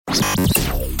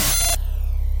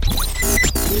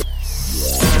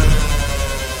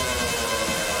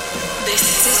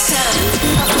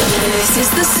This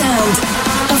is the sound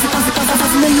of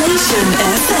Nation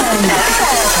FM.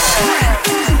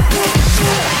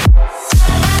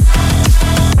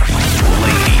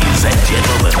 Ladies and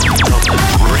gentlemen,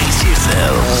 brace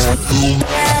yourselves.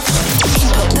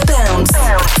 Keep up the bounce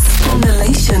on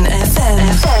Nation FM.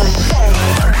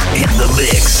 In the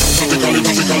mix.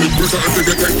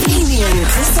 Helium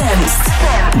presents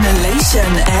Nation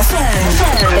FM.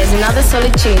 There's another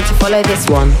solid tune to follow this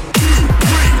one.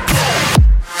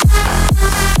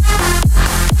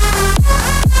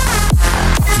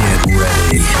 Get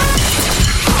ready.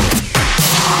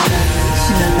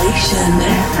 Nation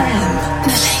FM.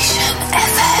 Nation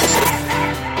FM.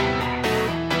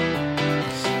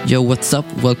 Yo, what's up?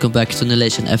 Welcome back to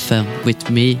Nation FM with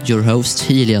me, your host,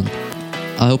 Helion.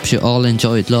 I hope you all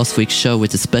enjoyed last week's show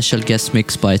with a special guest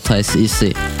mix by Tice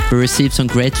Easy. We received some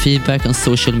great feedback on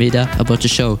social media about the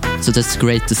show, so that's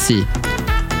great to see.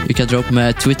 You can drop me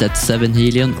a tweet at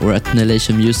 7Helion or at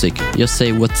Nation Music. Just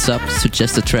say what's up,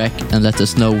 suggest a track, and let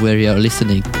us know where you are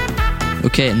listening.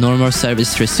 Okay, normal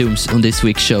service resumes on this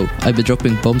week's show. I'll be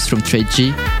dropping bombs from Trade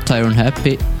G, Tyrone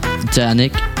Happy,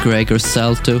 Danik, Gregor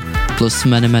Salto, plus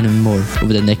many more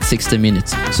over the next 60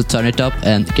 minutes. So turn it up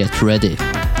and get ready.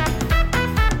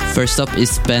 First up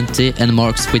is Benty and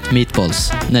Marks with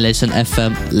Meatballs. Nation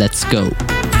FM, let's go.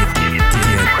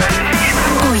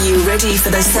 Are you ready for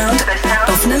the sound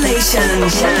of Nation?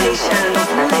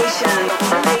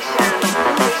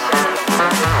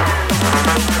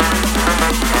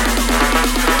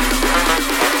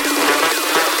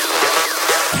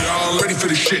 Y'all ready for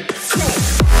the shit?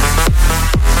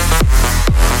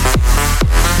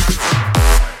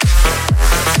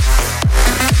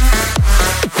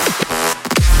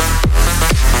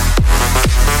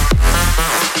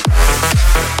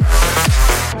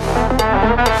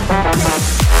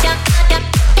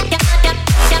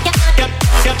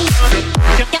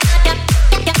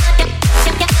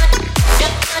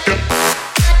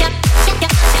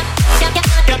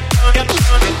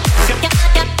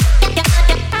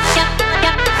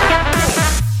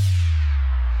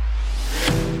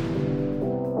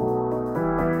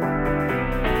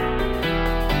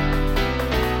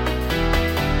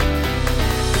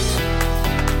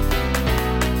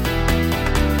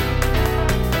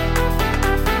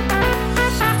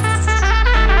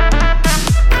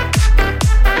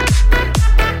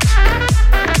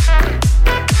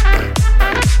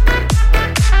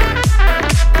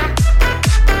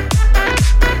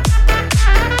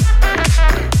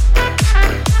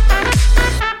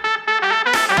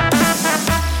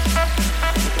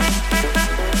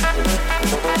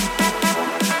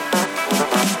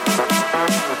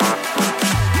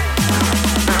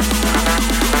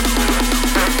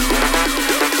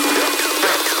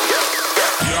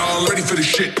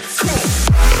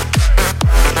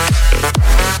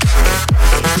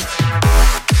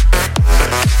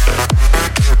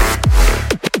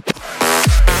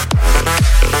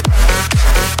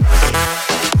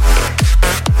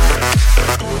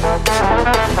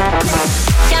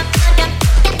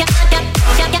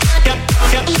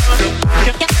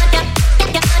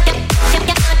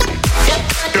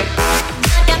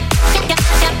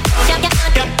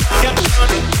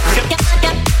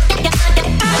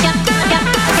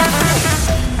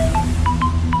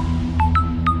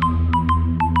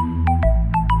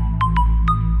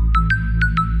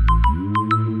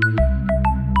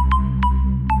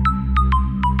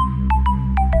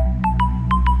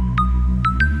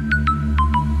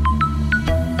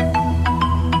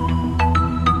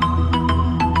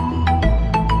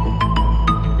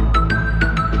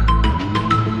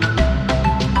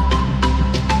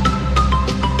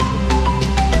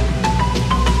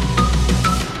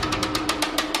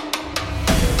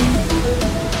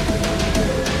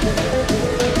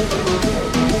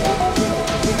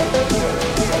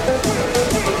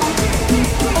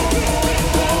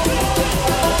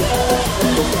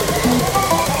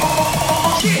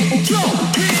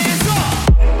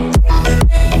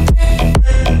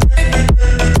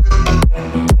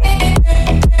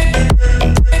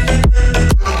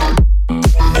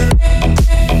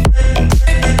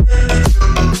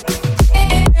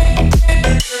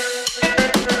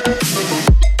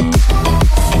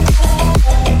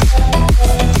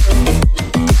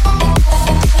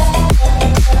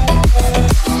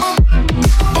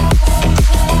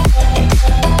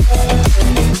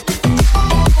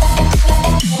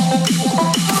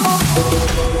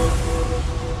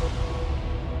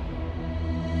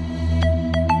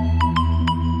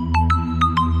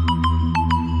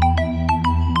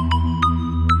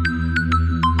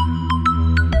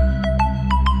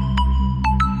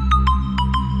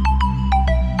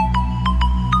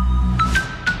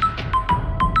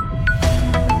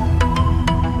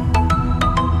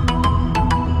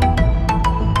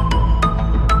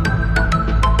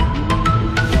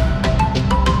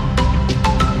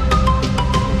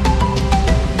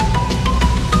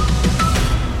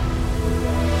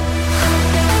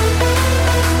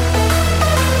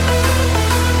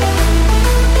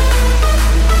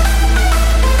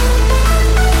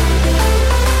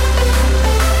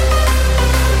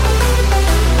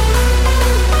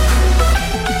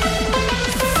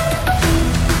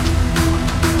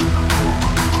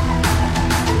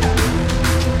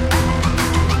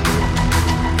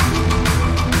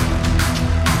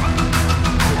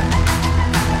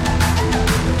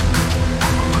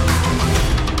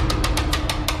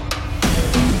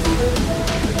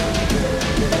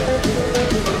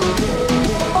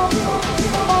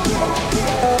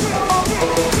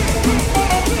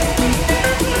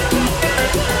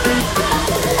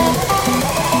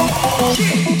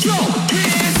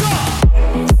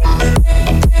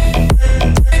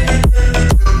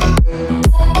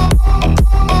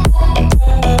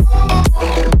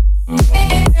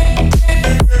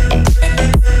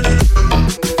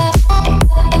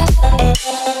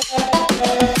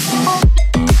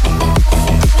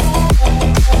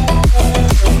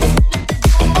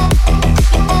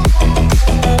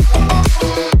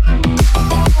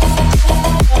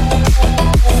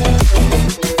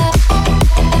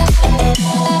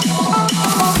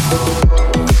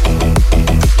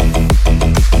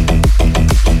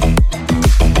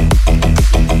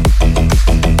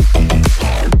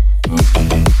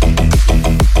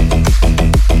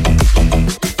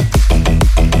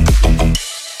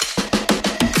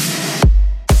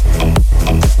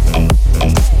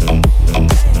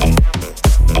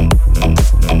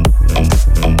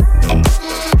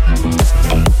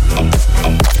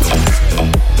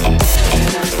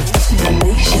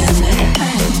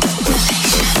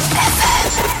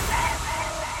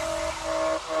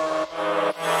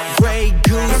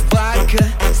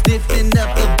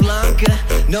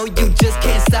 No, you just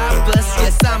can't stop us.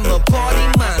 Yes, I'm a party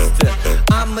monster.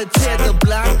 I'ma tear the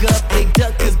block up. They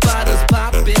duck cause bottles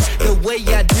poppin'. The way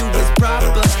I do is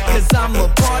proper, cause I'm a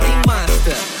party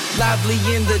monster. Lively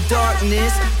in the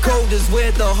darkness, cold is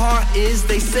where the heart is.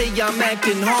 They say I'm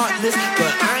acting heartless,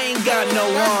 but I ain't got no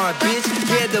heart, bitch.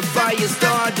 Yeah, the fire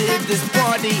started, this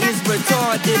party is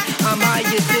retarded. I'm higher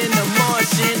than a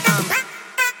Martian,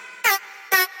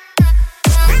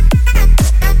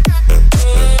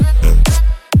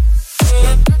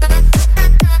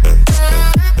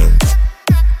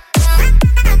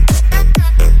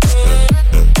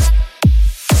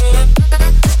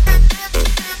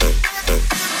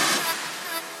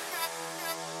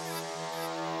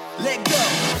 let go.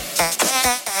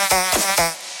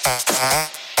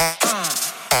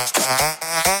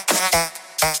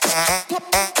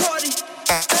 Party.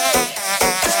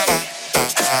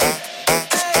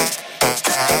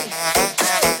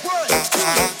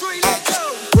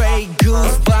 Grey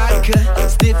Goose vodka,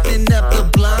 sniffing up the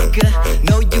Blanca.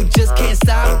 No, you just can't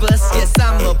stop us. Yes,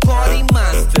 I'm a party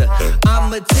monster.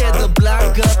 I'ma tear the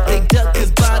block up. They duck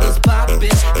cause bottles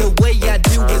poppin'. The way I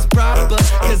do is proper,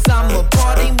 cause I'm a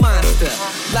party monster.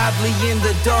 Lively in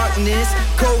the darkness,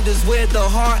 cold is where the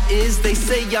heart is. They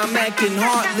say I'm acting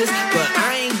heartless, but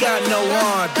I ain't got no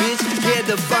heart, bitch. Yeah,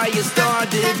 the fire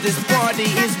started, this party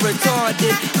is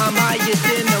retarded. I'm higher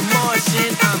than a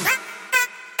Martian,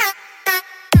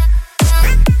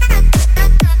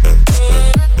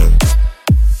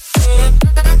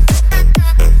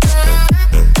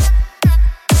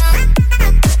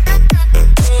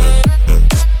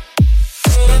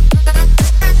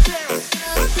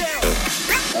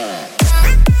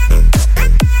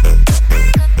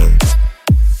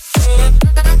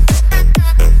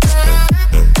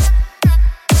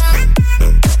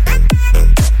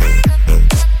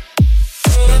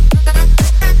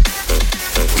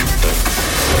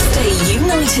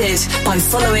 by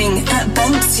following at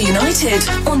Bounce United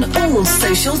on all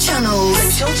social channels.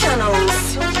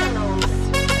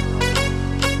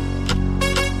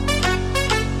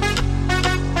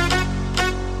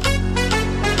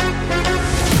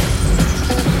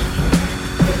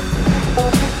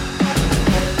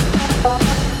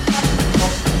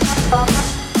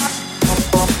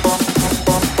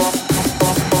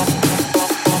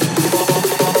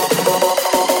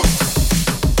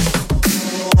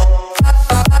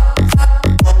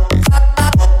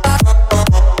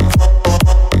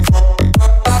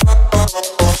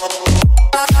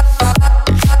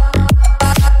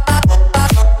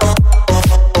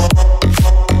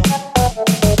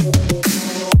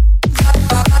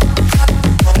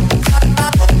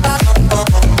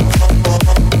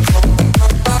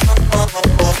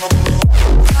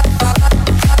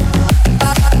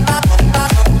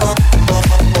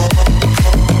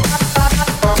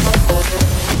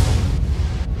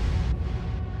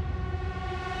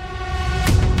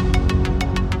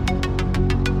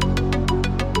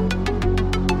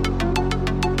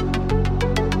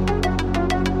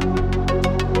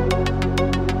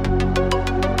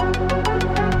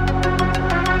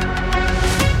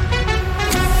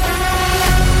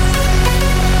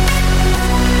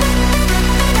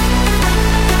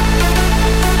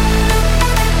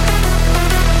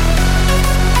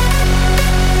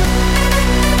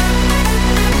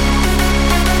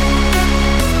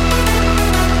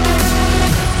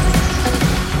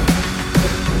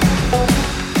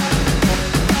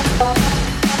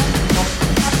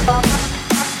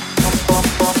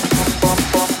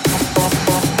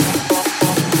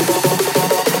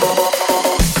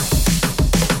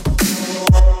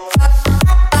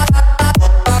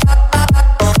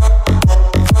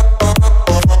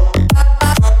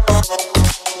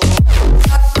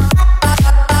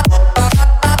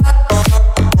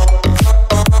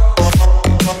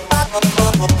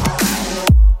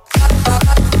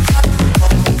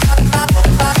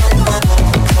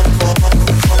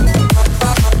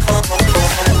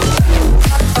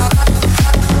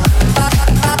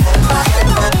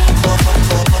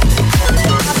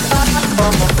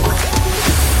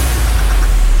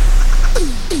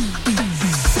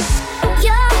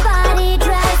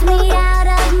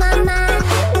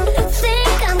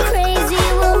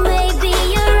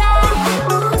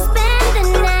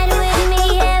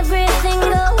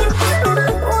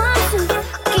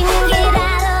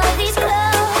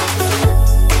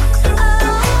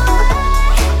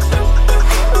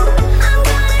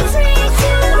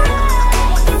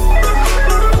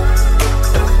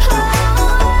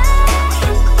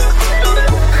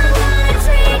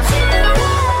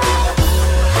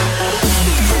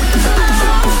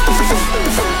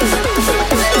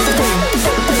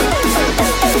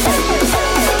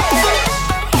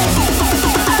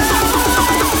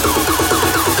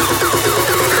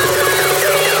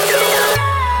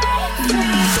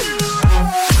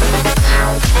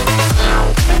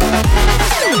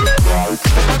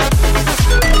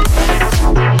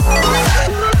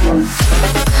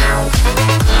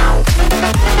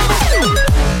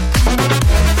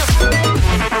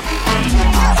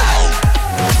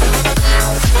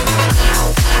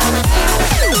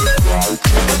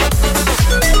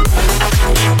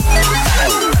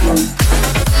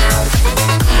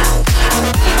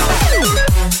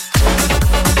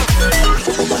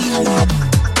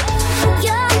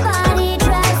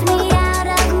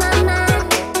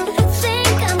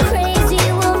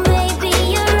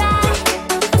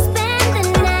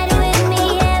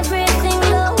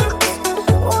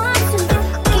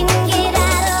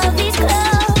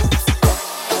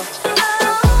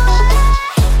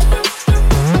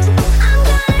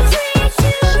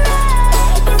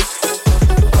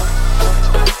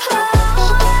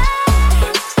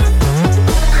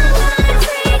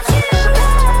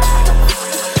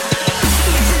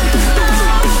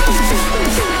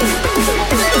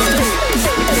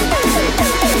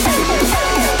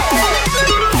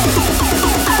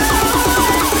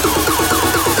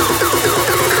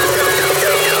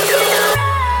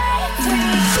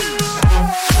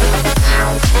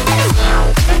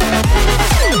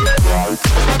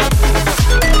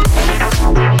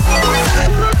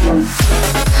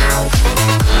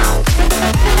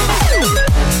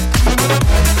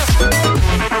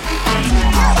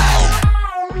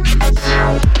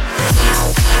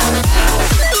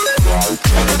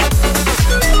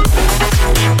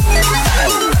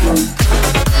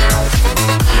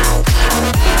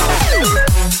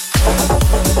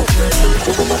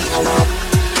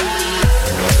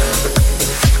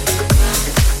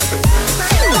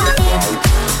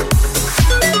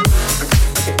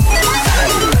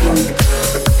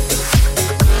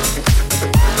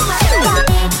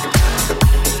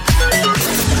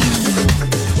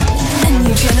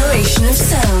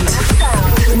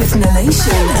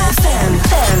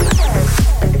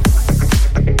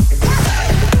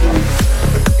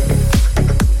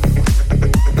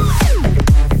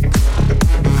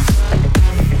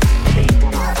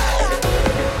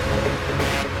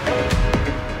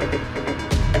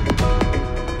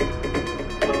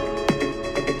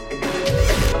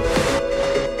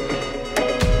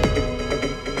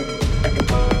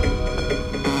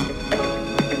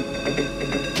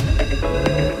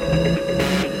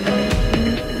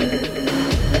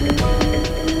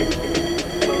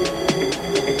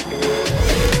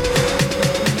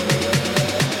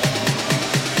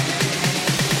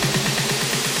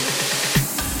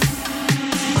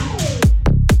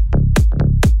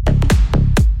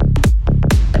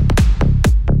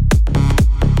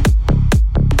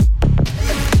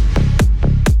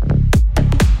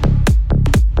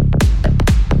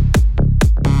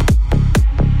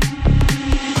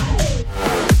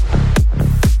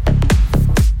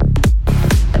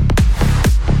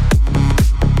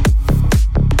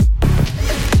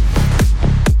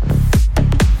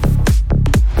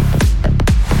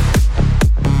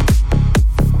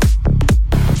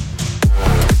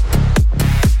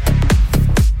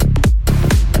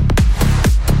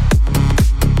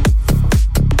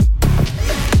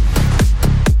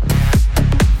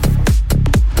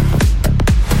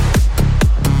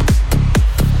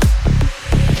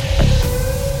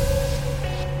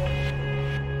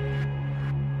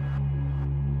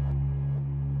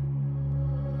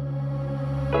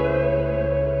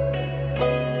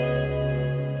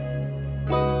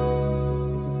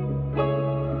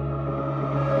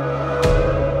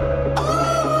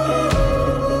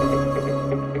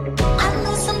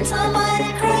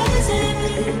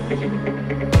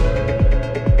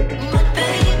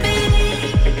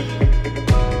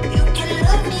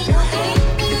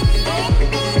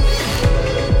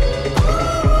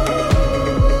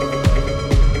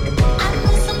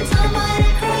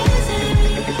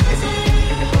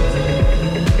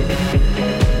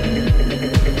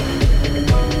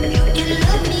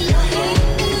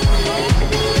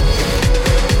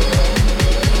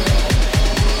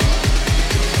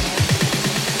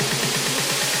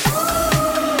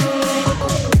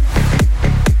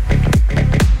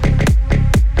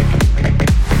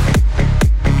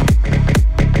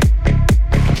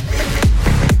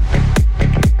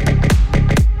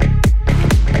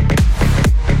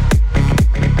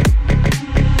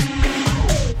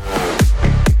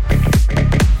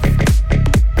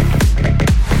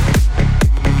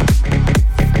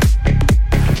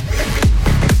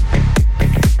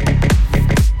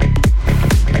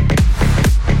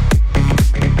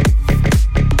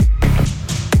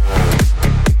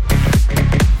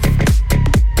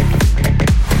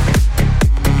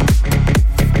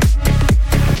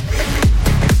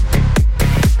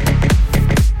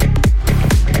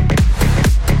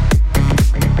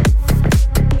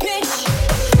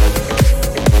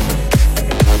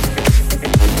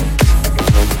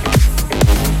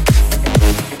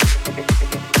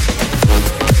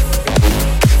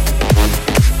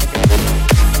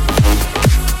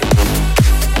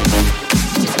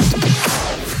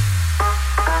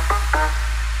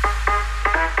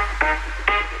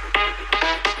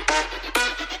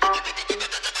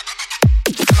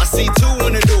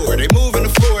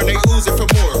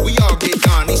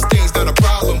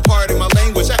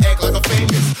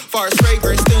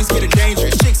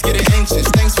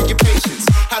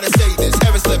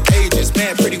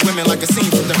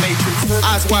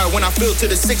 inspired when I feel to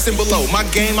the 6 and below. My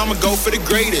game, I'ma go for the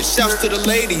greatest. Shouts to the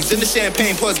ladies in the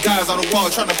champagne, plus guys on the wall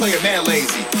trying to play it mad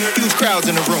lazy. Huge crowds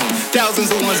in the room,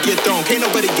 thousands of ones get thrown. Can't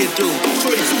nobody get through.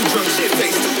 22 drunk, shit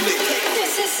face too lit.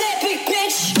 This is epic,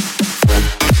 bitch.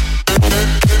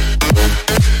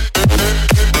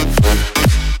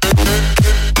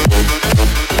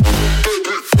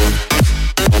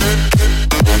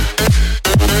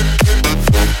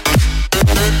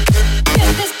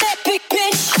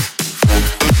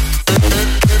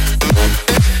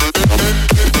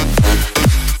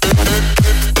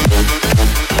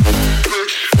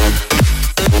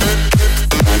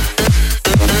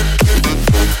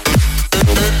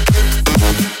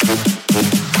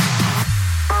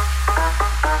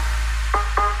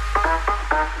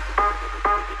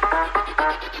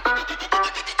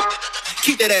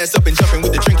 That ass up and jumping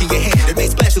with the drink in your hand. It may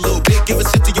splash a little bit, give a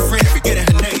sip to your friend, forgetting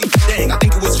her name. Dang, I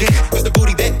think it was Jan, cause the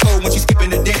booty that cold when she skipping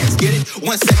the dance. Get it?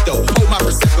 One sec though, hold my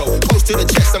Prosecco. Close to the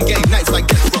chest, I'm getting nights like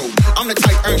death row. I'm the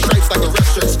type earn stripes like a ref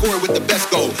shirt, score with the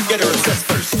best goal. Get her obsessed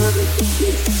first.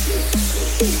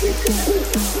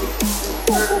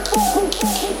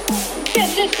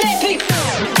 This is epic.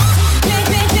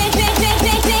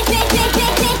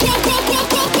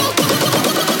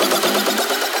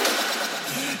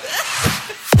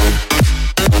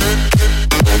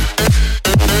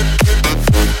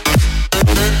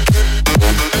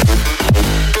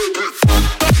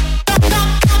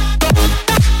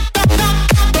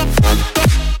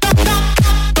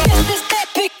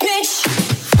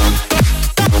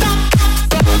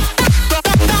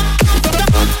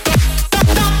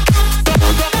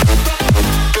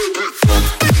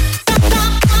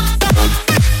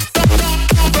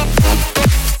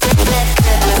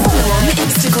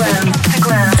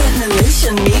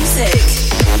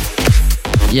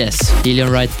 Yes,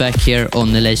 Helion right back here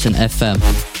on Elation FM.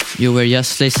 You were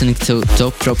just listening to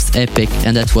Dope Drop's Epic,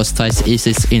 and that was Tice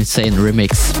Easy's Insane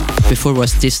remix. Before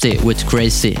was Disney with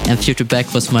Crazy, and Future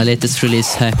Back was my latest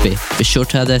release, Happy. Be sure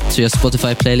to add that to your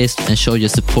Spotify playlist and show your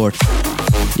support.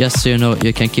 Just so you know,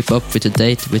 you can keep up with the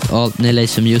date with all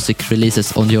Nilation music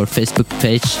releases on your Facebook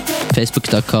page,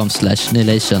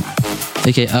 facebook.com/Nilation.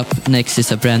 Okay, up next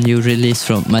is a brand new release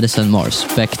from Madison Mars,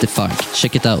 Back the Funk.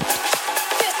 Check it out.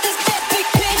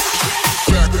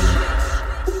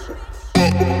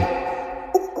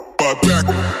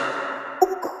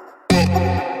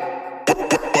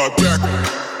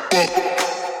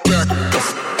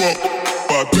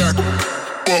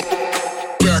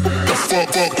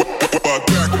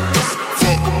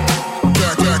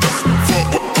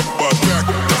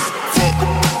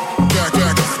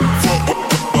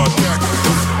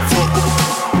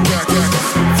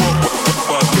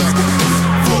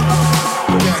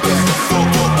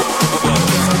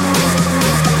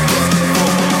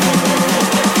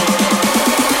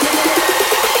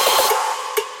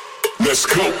 Let's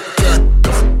go back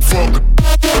the funk,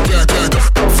 back the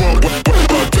funk, back the funk,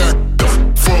 back the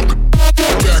funk,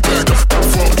 back the funk,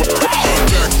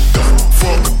 back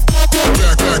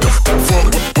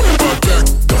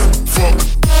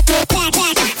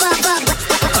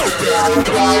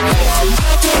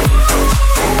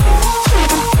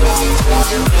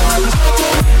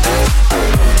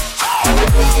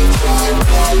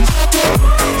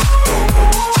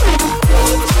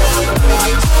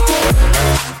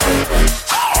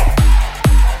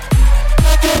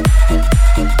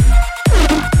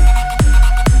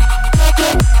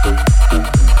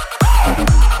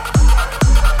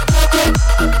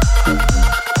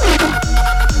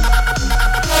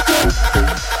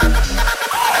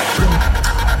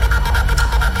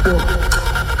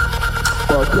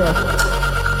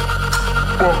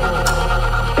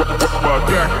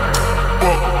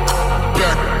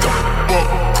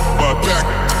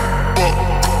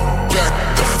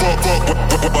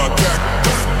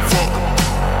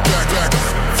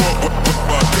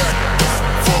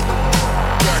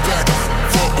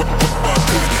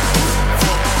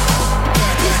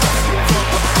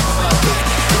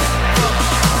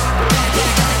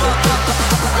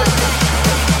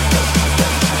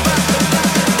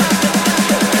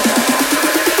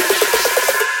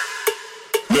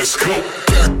let's go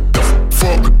back the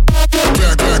funk,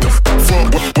 back the funk, back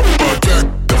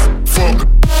the funk, back the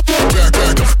funk, back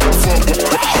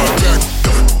the funk,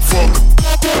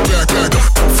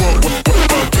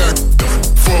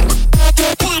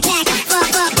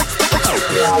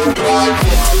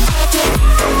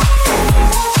 back the funk, back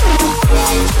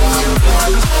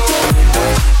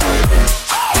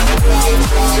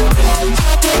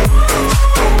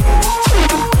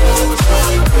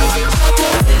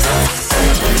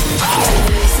the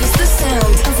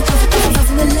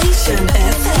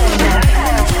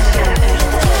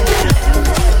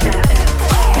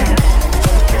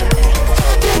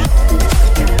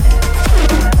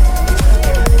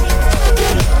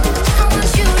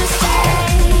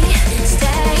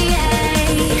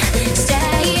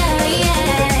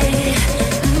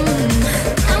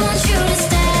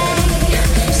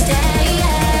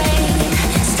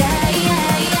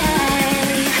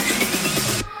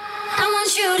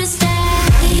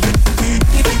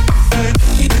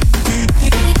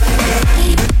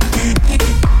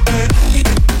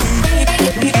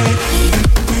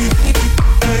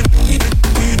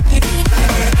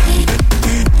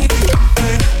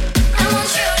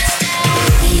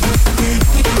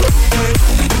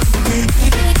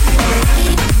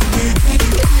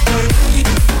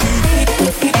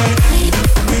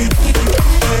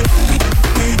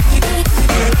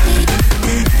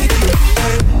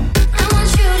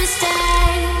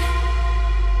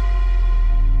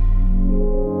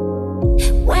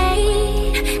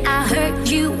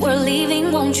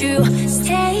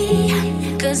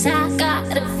 'cause I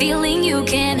got a feeling you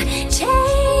can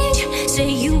change. Say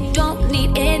you don't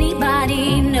need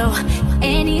anybody, no,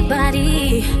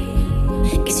 anybody.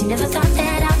 Guess you never thought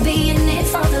that I'd be in it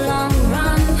for the long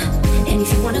run. And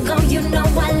if you wanna go, you know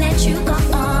I'll let you go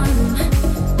on.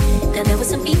 Now there were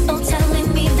some people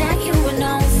telling me that you were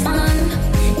no fun,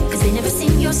 'cause they never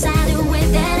seen your side of what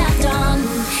that I've done.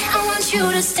 I want you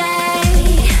to stay,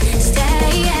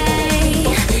 stay,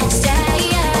 stay.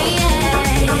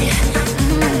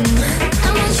 I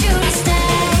want you to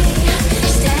stay,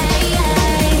 stay,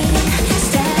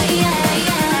 stay.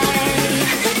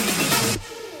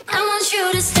 I want you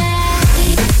to stay.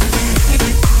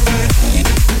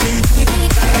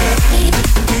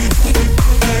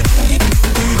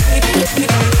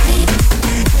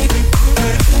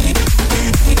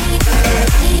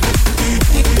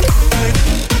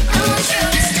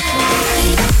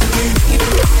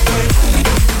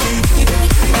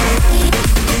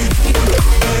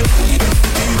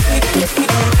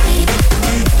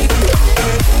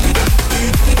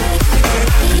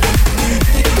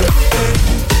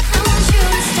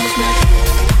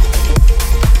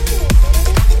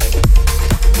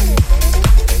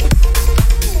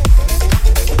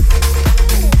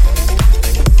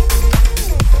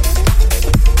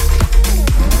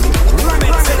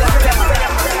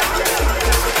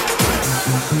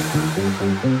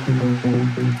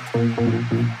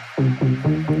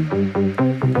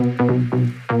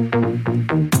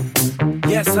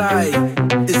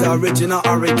 Original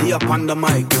already up on the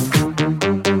mic.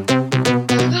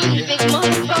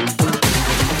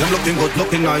 Them looking good,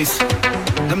 looking nice.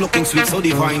 Them looking sweet, so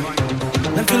divine.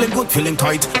 Them feeling good, feeling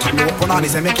tight. Time to open on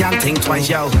this and me can't think twice,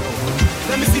 yo.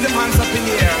 Let me see them hands up in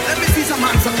the air. Let me see some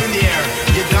hands up in the air.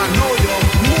 You don't know, yo.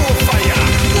 More fire,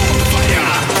 more fire.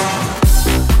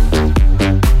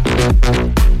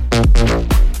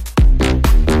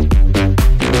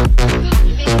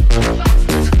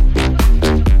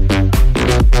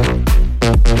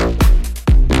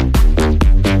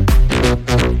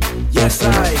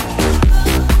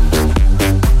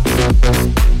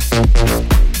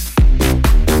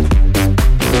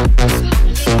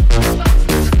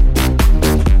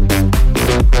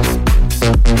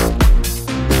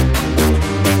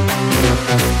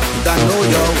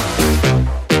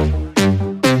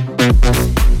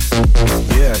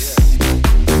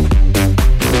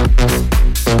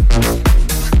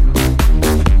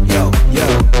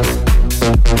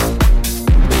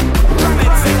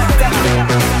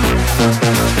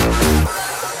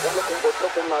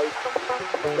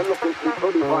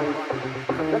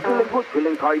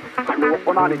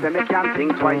 And they can't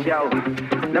think twice, yo.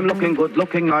 Them looking good,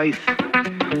 looking nice.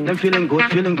 Them feeling good,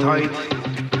 feeling tight.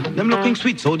 Them looking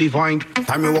sweet, so divine.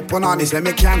 Time you open on this and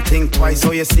me can't think twice.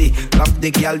 So you see, love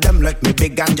the girl, them like me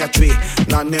big ganja tree.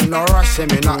 Not in no rush, say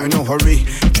me not in no hurry.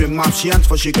 Trim off she hands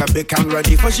for she got big and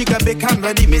ready. For she got big and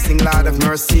ready, missing Lord of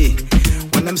mercy.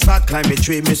 When them start climbing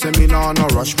tree, me say me nah no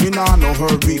rush, me nah no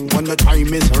hurry. When the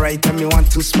time is right and me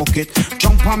want to smoke it,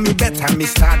 jump on me bed and me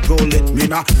start roll it. Me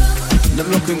nah. Them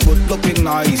looking good, looking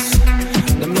nice.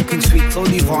 Them looking sweet, so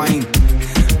divine.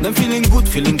 Them feeling good,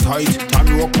 feeling tight. Time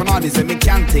to open on this and me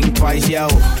can't think twice, yo.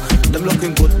 Them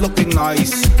looking good, looking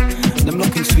nice. Them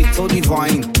looking sweet, so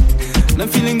divine. Them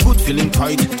feeling good, feeling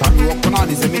tight. Time to open on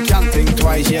this and me can't think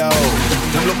twice, yo.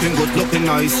 Them looking good, looking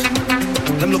nice.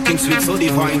 Them looking sweet, so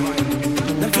divine.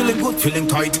 Them feeling good, feeling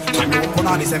tight. Time to open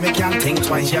on this and me can't think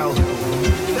twice, yo.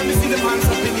 Let me see them hands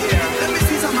up in the air. Let me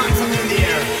see some hands up in the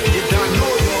air. You don't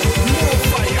know, yo. More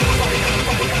fire.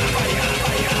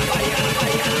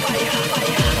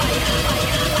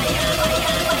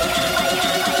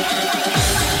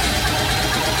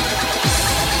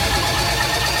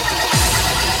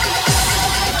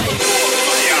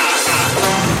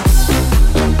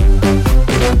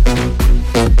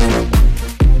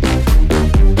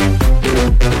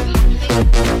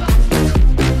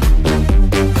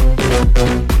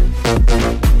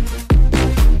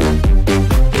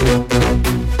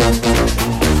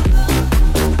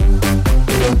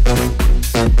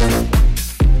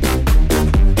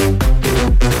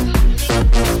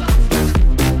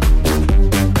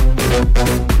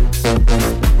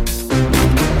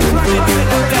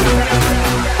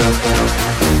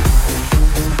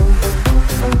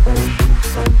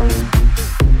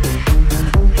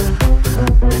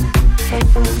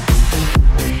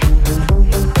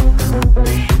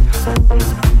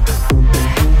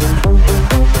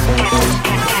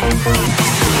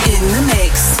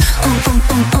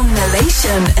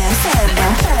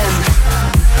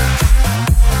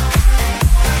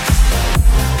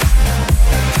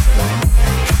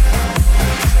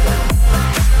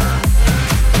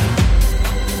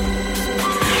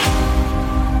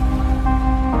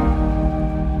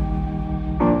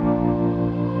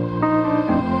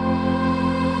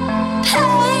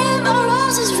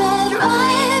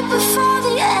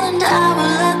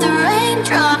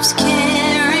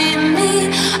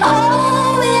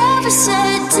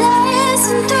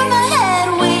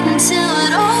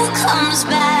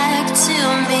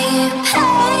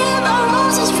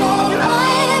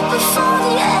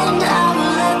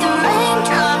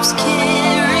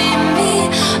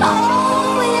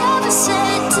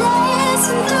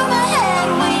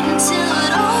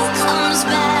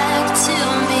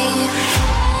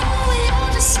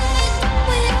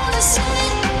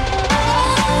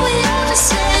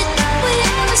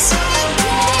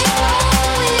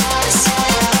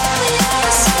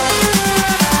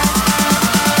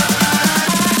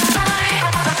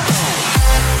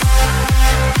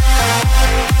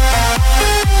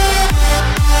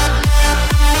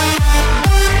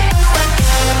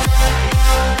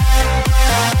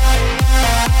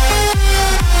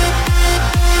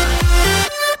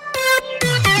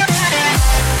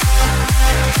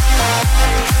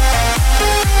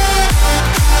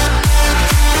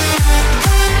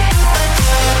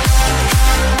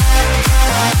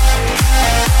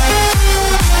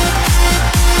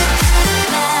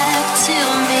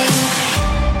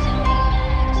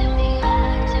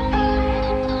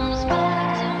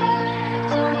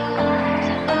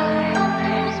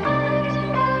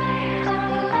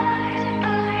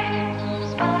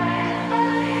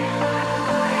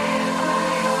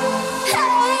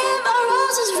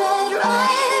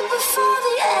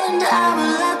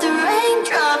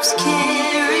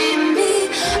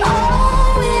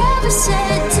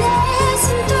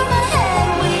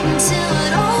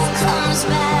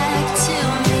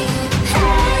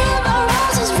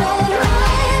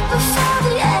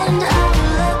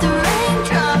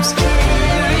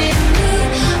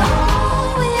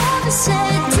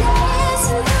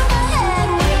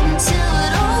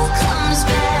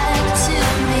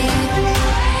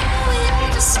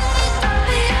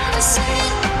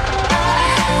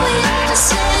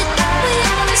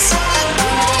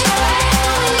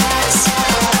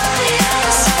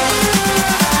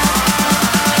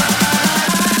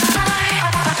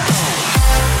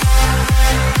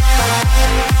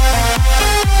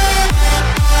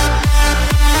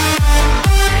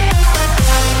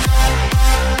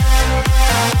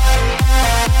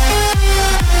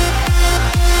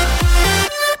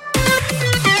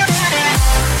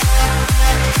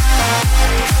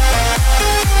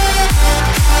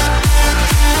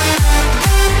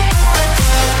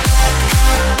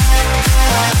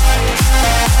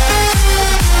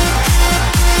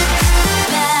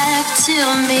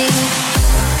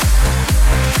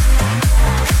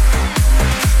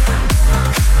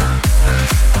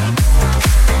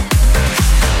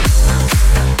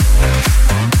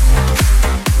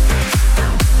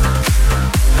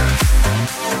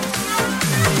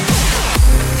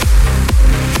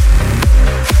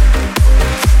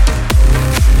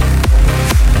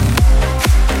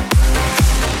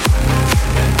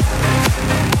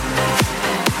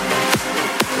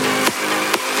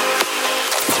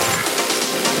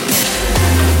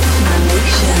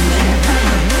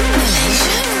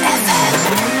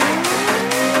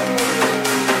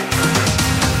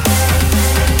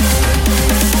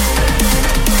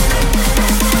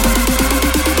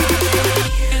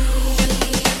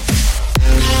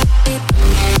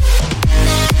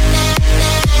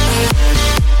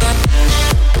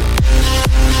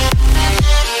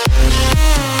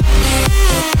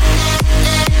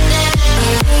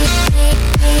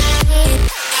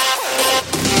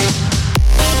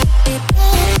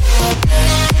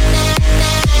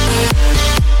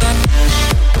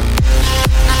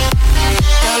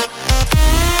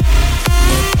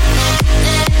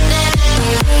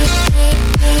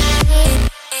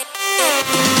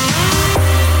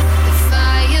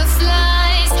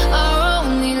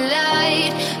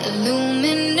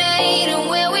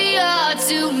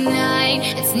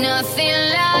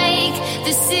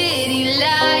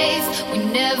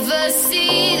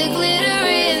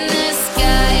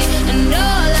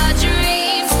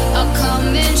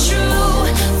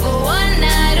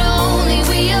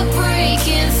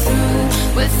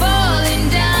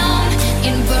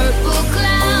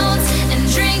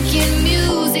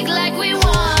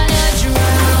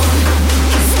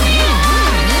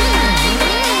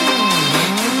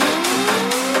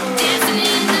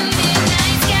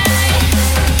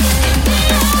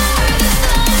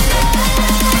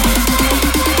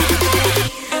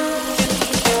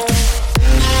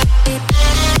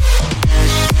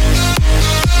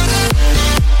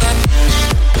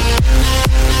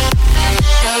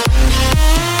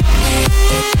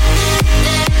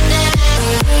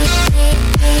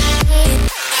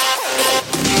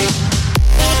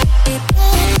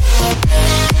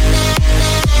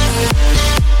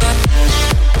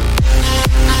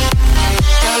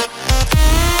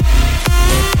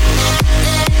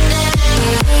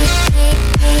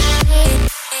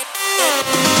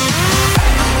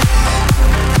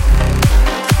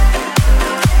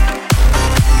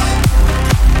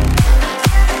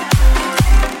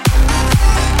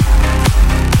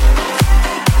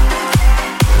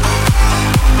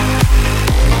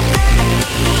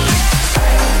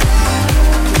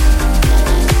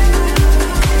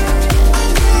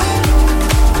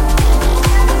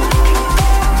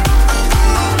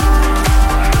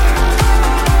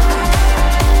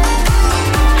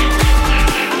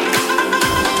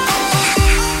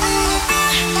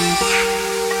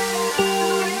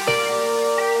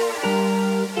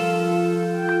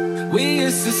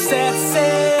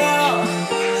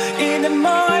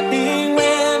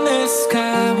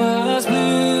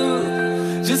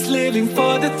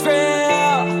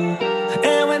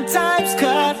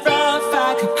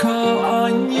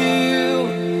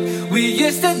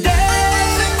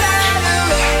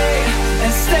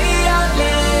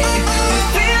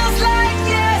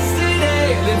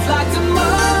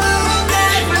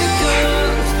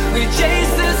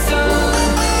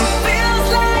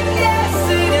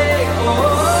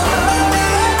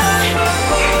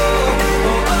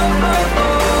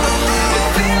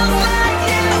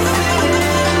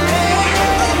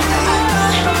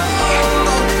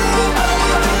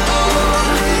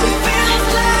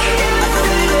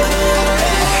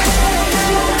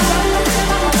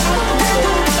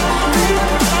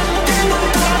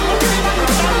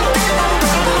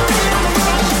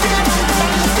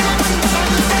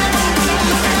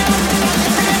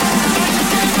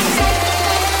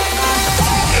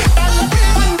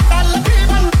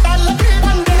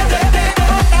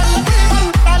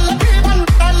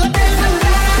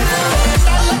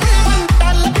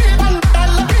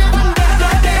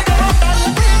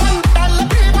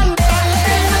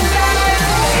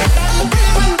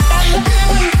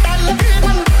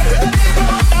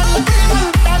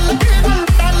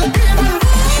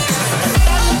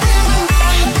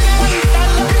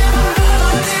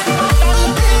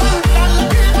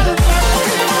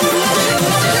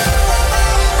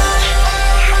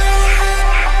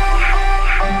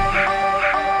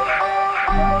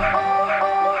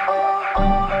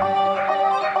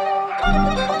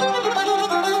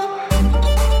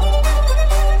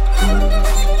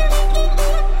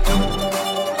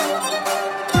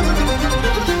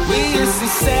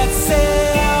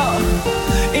 sail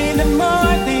in the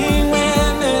morning when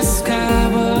the sky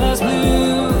was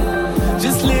blue.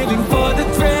 Just living for the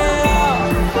thrill.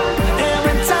 And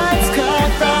when times got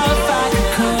rough, I could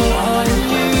call on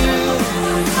you.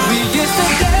 We used to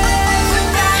dance the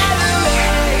night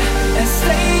away and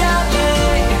stay out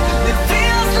late. It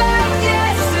feels like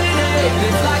yesterday.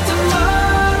 It's like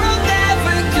tomorrow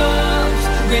never comes.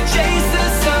 We chase the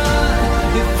sun.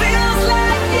 It feels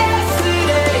like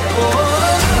yesterday. Oh,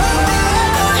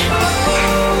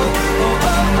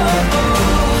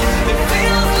 it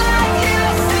feels like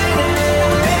yesterday. It feels like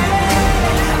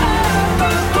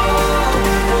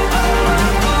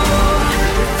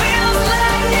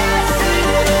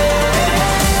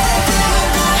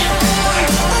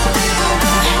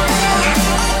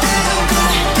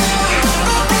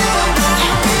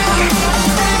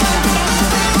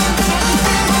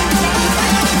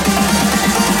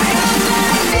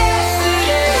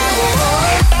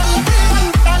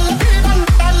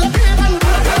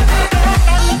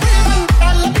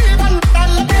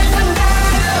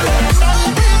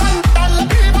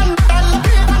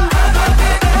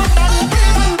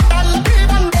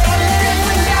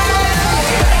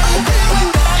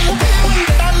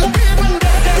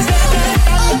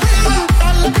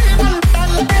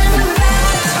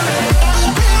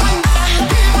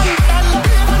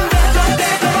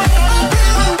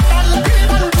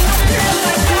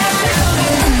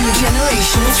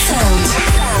Generational sound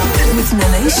with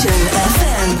Nation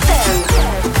FM.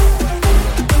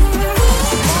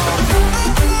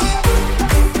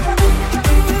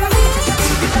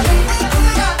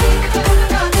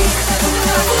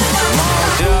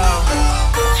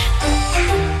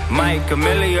 Mike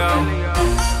Emilio.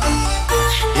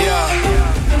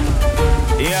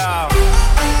 Yeah.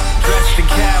 Dressed in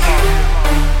camo.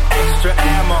 Extra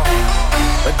ammo.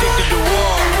 Addicted to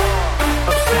war.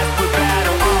 Obsessed with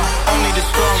battle. Only the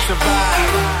strong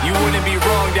survive. You wouldn't be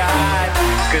wrong to hide.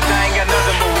 Cause I ain't got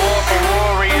nothing but war for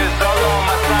warriors all on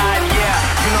my side. Yeah,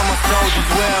 you know my soldiers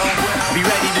well. Be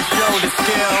ready to show the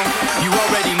skill. You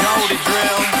already know the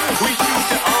drill. We shoot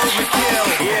to overkill.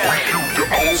 Yeah. We shoot to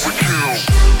overkill.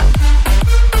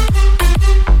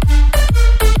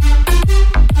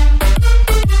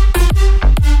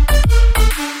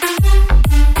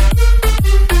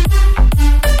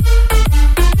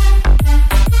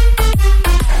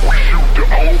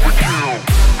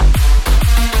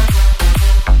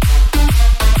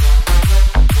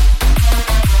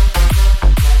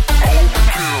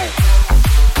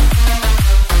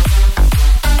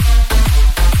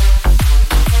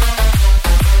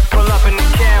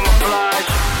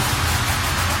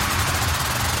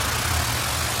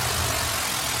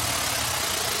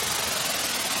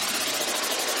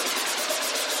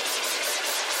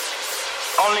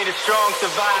 Only the strong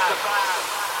survive.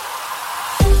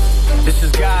 This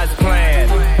is God's plan.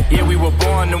 Yeah, we were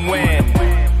born to win.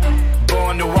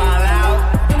 Born to wild out,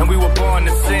 and we were born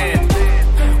to sin.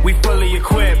 We fully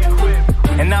equipped,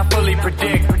 and I fully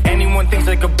predict. Anyone thinks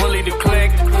like a bully to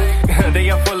click, they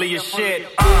are fully of shit.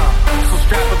 So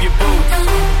strap up your boots,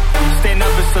 stand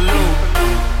up and salute.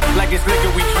 Like it's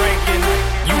liquor we drinking,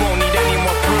 you won't need any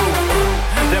more proof.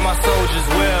 Then my soldiers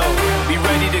will be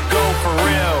ready to go for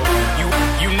real.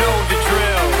 You know the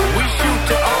drill. We shoot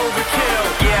to overkill.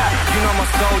 Yeah, you know my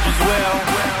soldiers will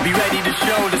be ready to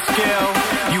show the skill.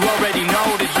 You already know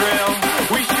the drill.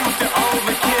 We shoot to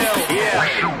overkill. Yeah, we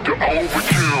shoot to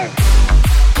overkill.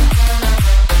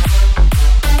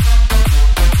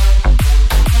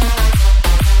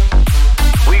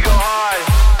 We go hard.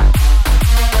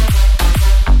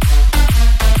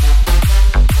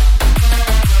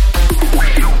 We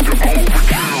shoot to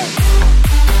overkill.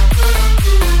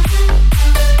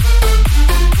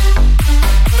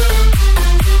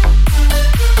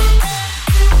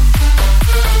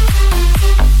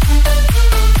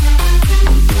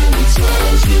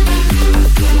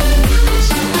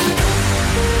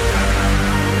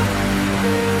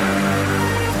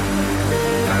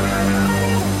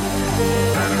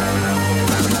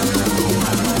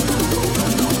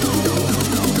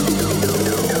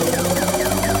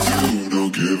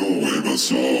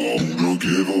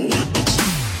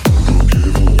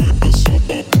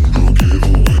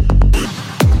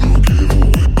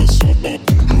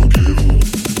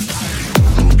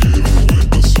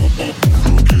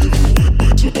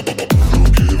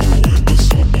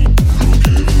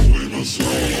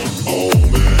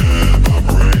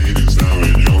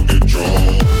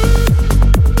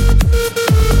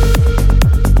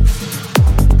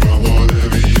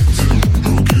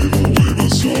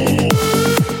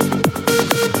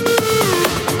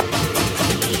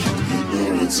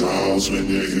 When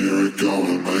you hear it go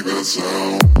and make that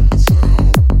sound.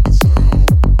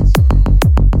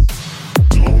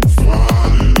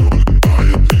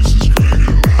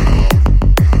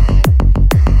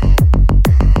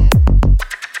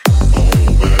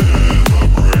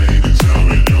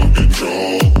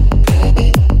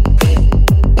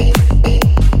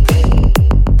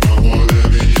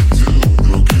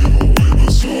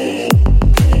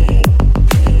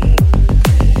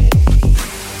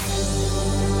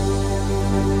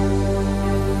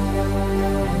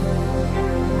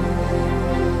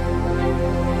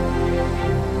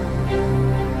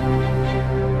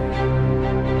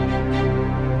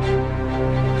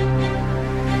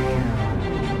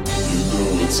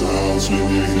 times when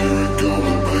you hear it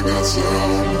going, bang that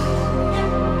sound.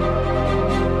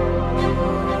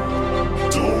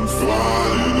 Don't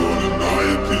fight it or deny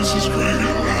it, this is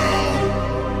cranking loud.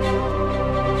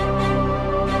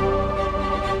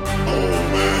 Oh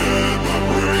man, my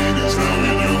brain is now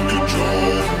in your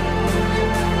control.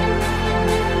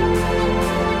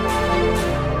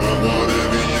 But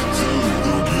whatever you do,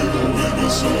 don't give away my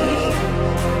soul.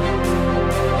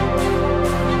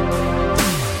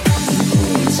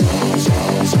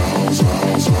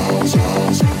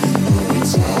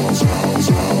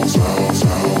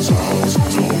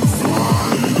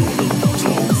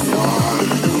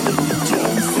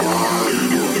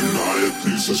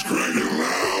 Just cranking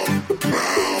loud,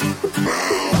 loud,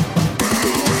 loud.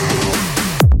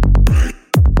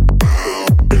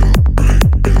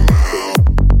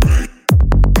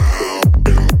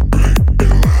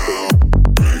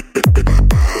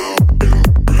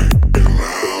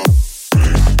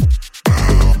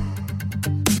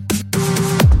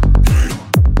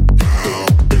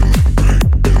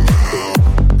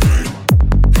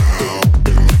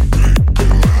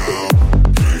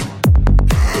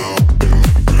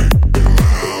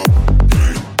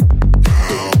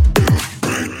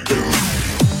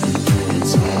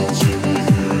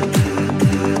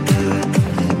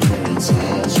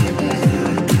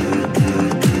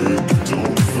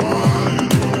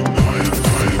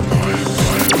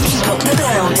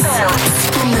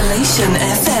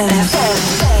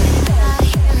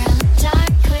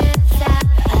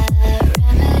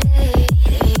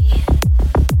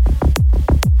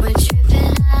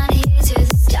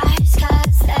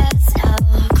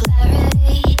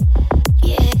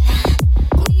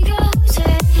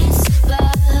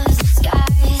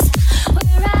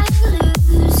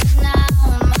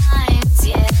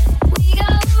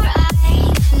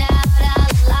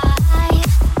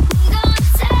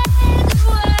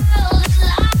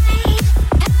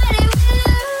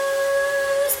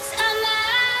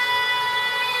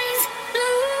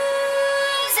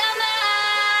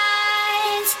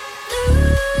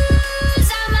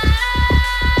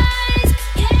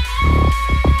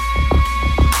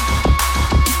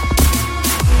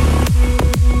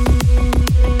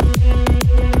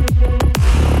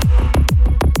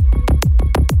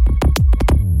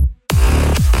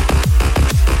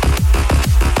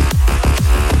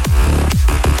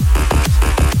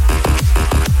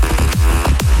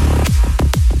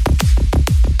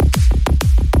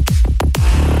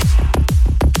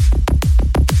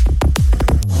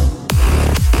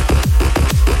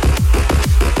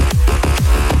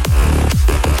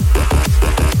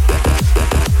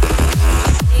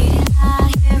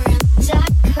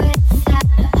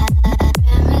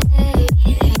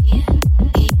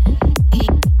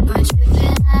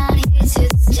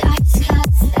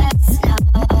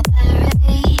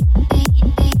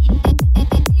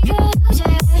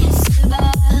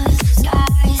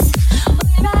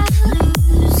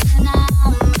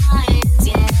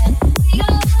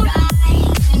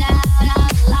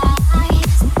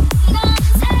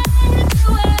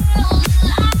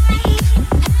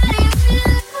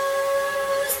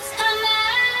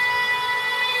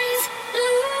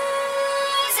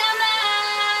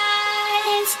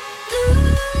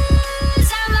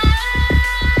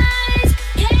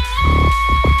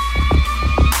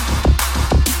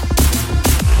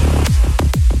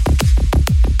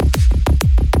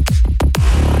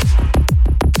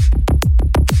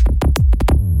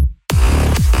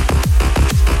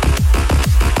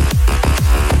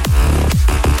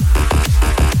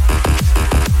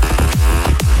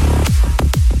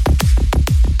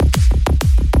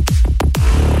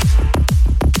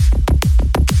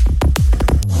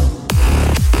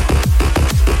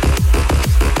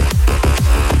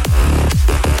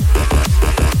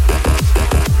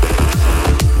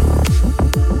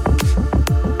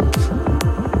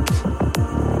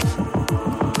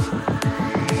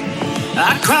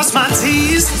 Cross my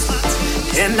T's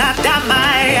and I dot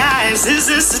my I's. Is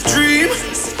this a dream?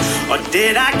 Or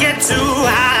did I get too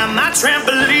high on my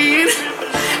trampoline?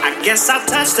 I guess I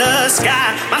touched the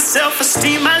sky. My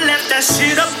self-esteem, I left that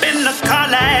shit up in the car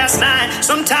last night.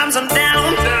 Sometimes I'm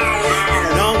down,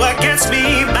 know what gets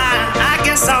me by. I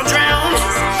guess I'll drown,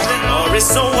 or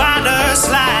it's a water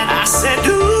slide. I said,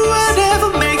 do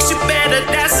whatever makes you better,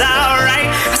 that's alright.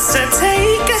 I said,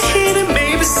 take a hit and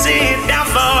maybe sit down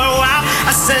for a while.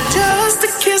 I said, just a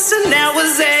kiss and that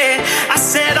was it. I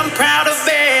said, I'm proud of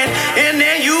it. And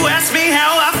then you asked me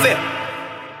how I feel.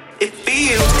 It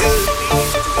feels good.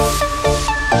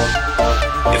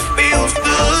 It feels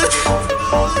good.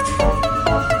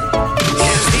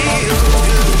 It feels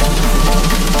good.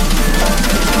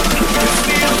 It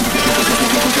feels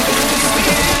good.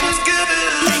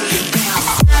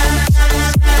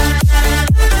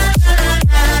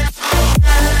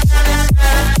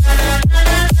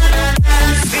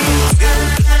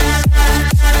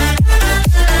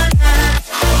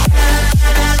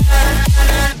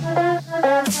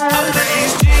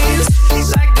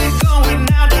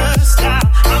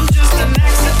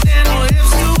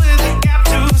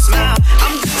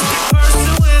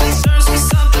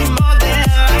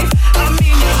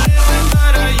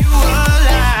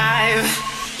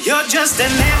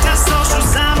 an antisocial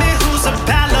zombie who's a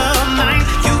pal of mine.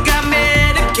 You got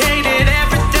medicated,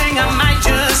 everything I might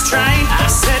just try. I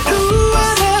said, do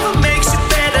whatever makes you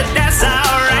better, that's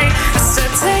alright. I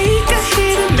said, take a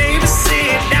hit and maybe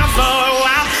sit down for a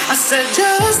while. I said,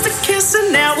 just a kiss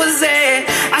and that was it.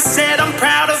 I said, I'm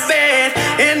proud of it.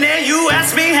 And then you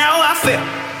asked me how I feel.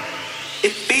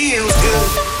 It feels good.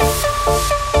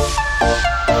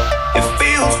 It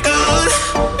feels good.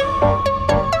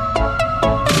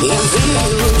 It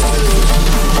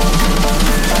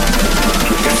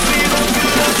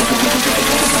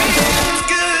feels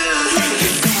good.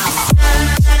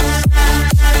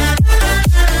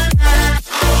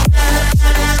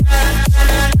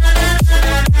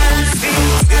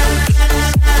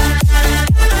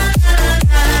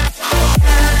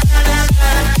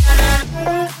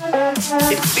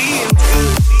 It feels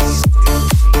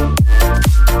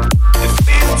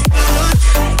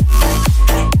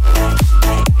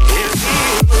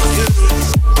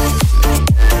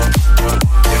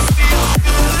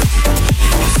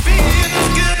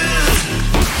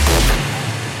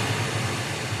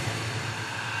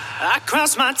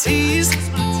cross my T's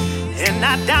and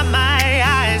I dot my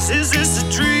I's. Is this a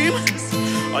dream?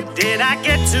 Or did I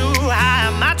get too high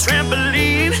on my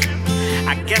trampoline?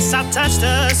 I guess I touched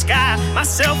the sky. My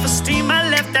self-esteem, I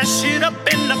left that shit up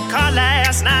in the car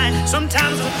last night.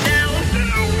 Sometimes I'm down, you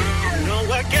know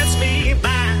what gets me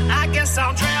by. I guess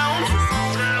I'll drown,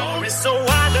 or it's so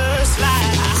hard to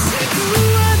slide. I said, do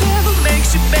whatever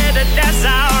makes you better, that's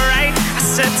alright. I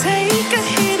said, take a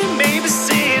hit and maybe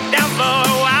sit down for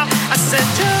a while. I said,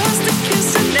 just a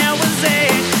kiss and that was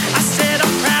it. I said,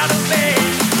 I'm proud of it.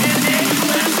 And then you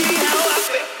asked me how I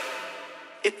feel.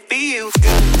 It feels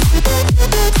good.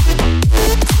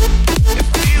 It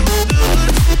feels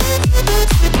good.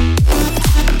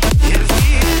 It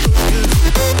feels good.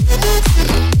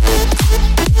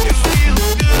 It feels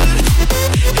good.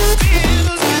 It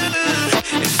feels good.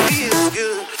 It feels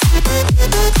good.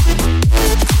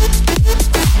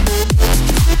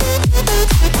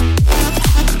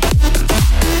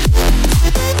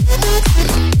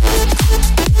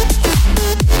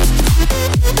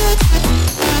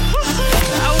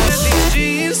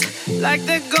 Like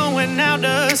they're going out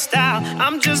of style.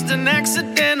 I'm just an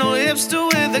accidental hipster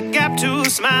with a gap to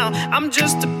smile. I'm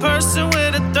just a person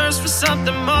with a thirst for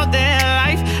something more than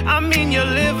life. I mean, you're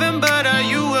living, but are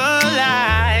you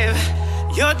alive?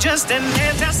 You're just an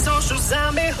antisocial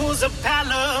zombie who's a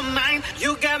pal of mine.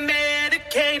 You got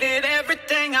medicated,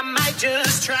 everything I might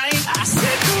just try. I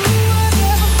said, do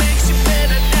whatever makes you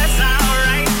better, that's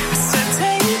alright. I said,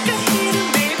 take a hit and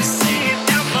maybe sit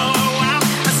down for a while.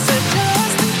 I said,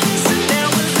 just a kiss and that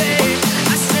was it.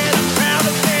 I said, I'm proud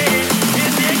of it.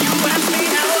 And then you asked me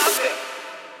how I feel.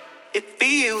 It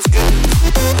feels good.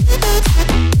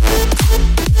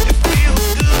 It feels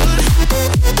good.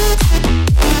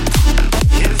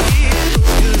 It feels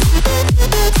good.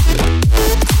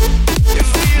 It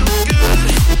feels good.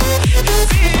 It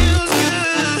feels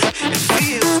good. It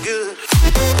feels good.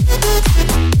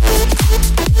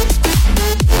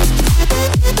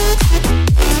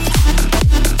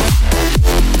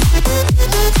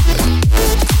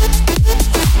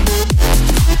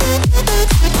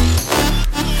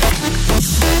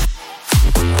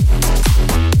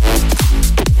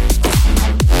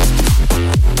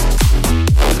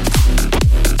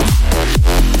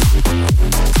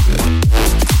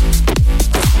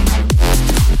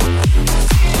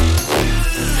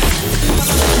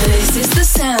 This is the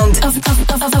sound of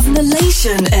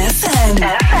Nation FM.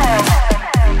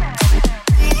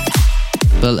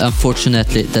 Well,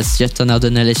 unfortunately, that's yet another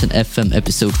Nation FM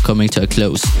episode coming to a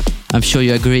close. I'm sure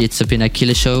you agree it's been a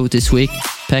killer show this week,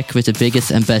 packed with the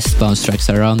biggest and best bounce tracks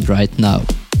around right now.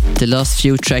 The last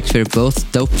few tracks were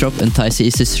both Dope Drop and Ty's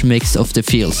Easy's remix of The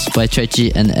Feels by Trey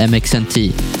G and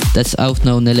MXNT. That's out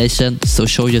now, Nation, so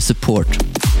show your support.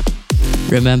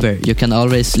 Remember, you can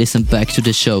always listen back to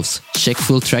the shows. Check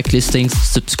full track listings,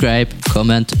 subscribe,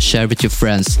 comment, share with your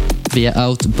friends via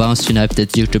out Bounce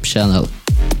United YouTube channel.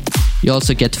 You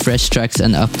also get fresh tracks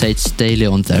and updates daily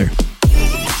on there.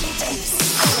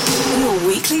 Your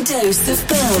weekly dose of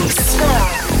bounce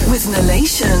with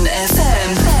Nation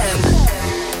FM.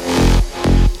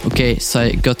 Okay, so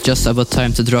I got just about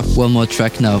time to drop one more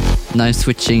track now. Now I'm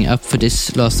switching up for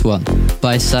this last one.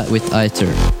 Baisa with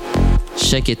Iter.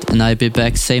 Check it and I'll be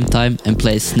back same time and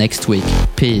place next week.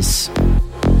 Peace.